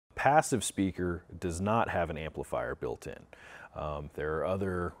passive speaker does not have an amplifier built in. There are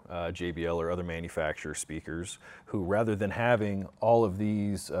other JBL or other manufacturer speakers who, rather than having all of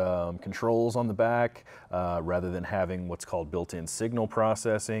these controls on the back, rather than having what's called built-in signal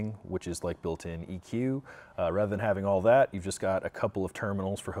processing, which is like built-in EQ, rather than having all that, you've just got a couple of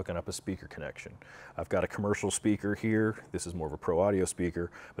terminals for hooking up a speaker connection. I've got a commercial speaker here. This is more of a pro audio speaker,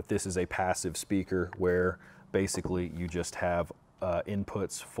 but this is a passive speaker where basically you just have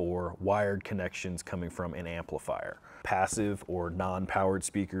inputs for wired connections coming from an amplifier. Passive or non-powered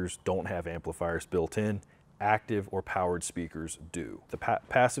speakers don't have amplifiers built in. Active or powered speakers do. The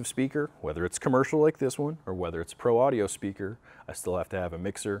passive speaker, whether it's commercial like this one or whether it's a pro audio speaker, I still have to have a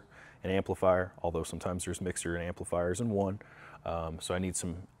mixer, an amplifier, although sometimes there's mixer and amplifiers in one. So I need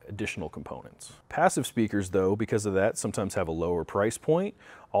some additional components. Passive speakers, though, because of that, sometimes have a lower price point.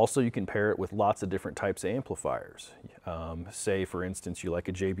 Also, you can pair it with lots of different types of amplifiers. Say, for instance, you like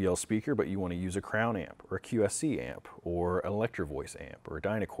a JBL speaker, but you want to use a Crown amp or a QSC amp or an Electro Voice amp or a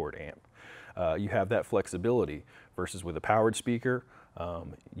Dynacord amp. You have that flexibility versus with a powered speaker,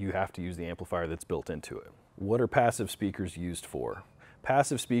 you have to use the amplifier that's built into it. What are passive speakers used for?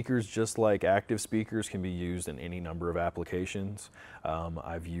 Passive speakers, just like active speakers, can be used in any number of applications.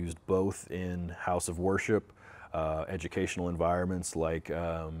 I've used both in house of worship, educational environments like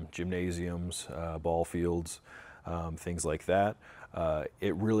gymnasiums, ball fields, things like that.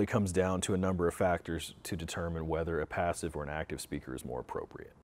 It really comes down to a number of factors to determine whether a passive or an active speaker is more appropriate.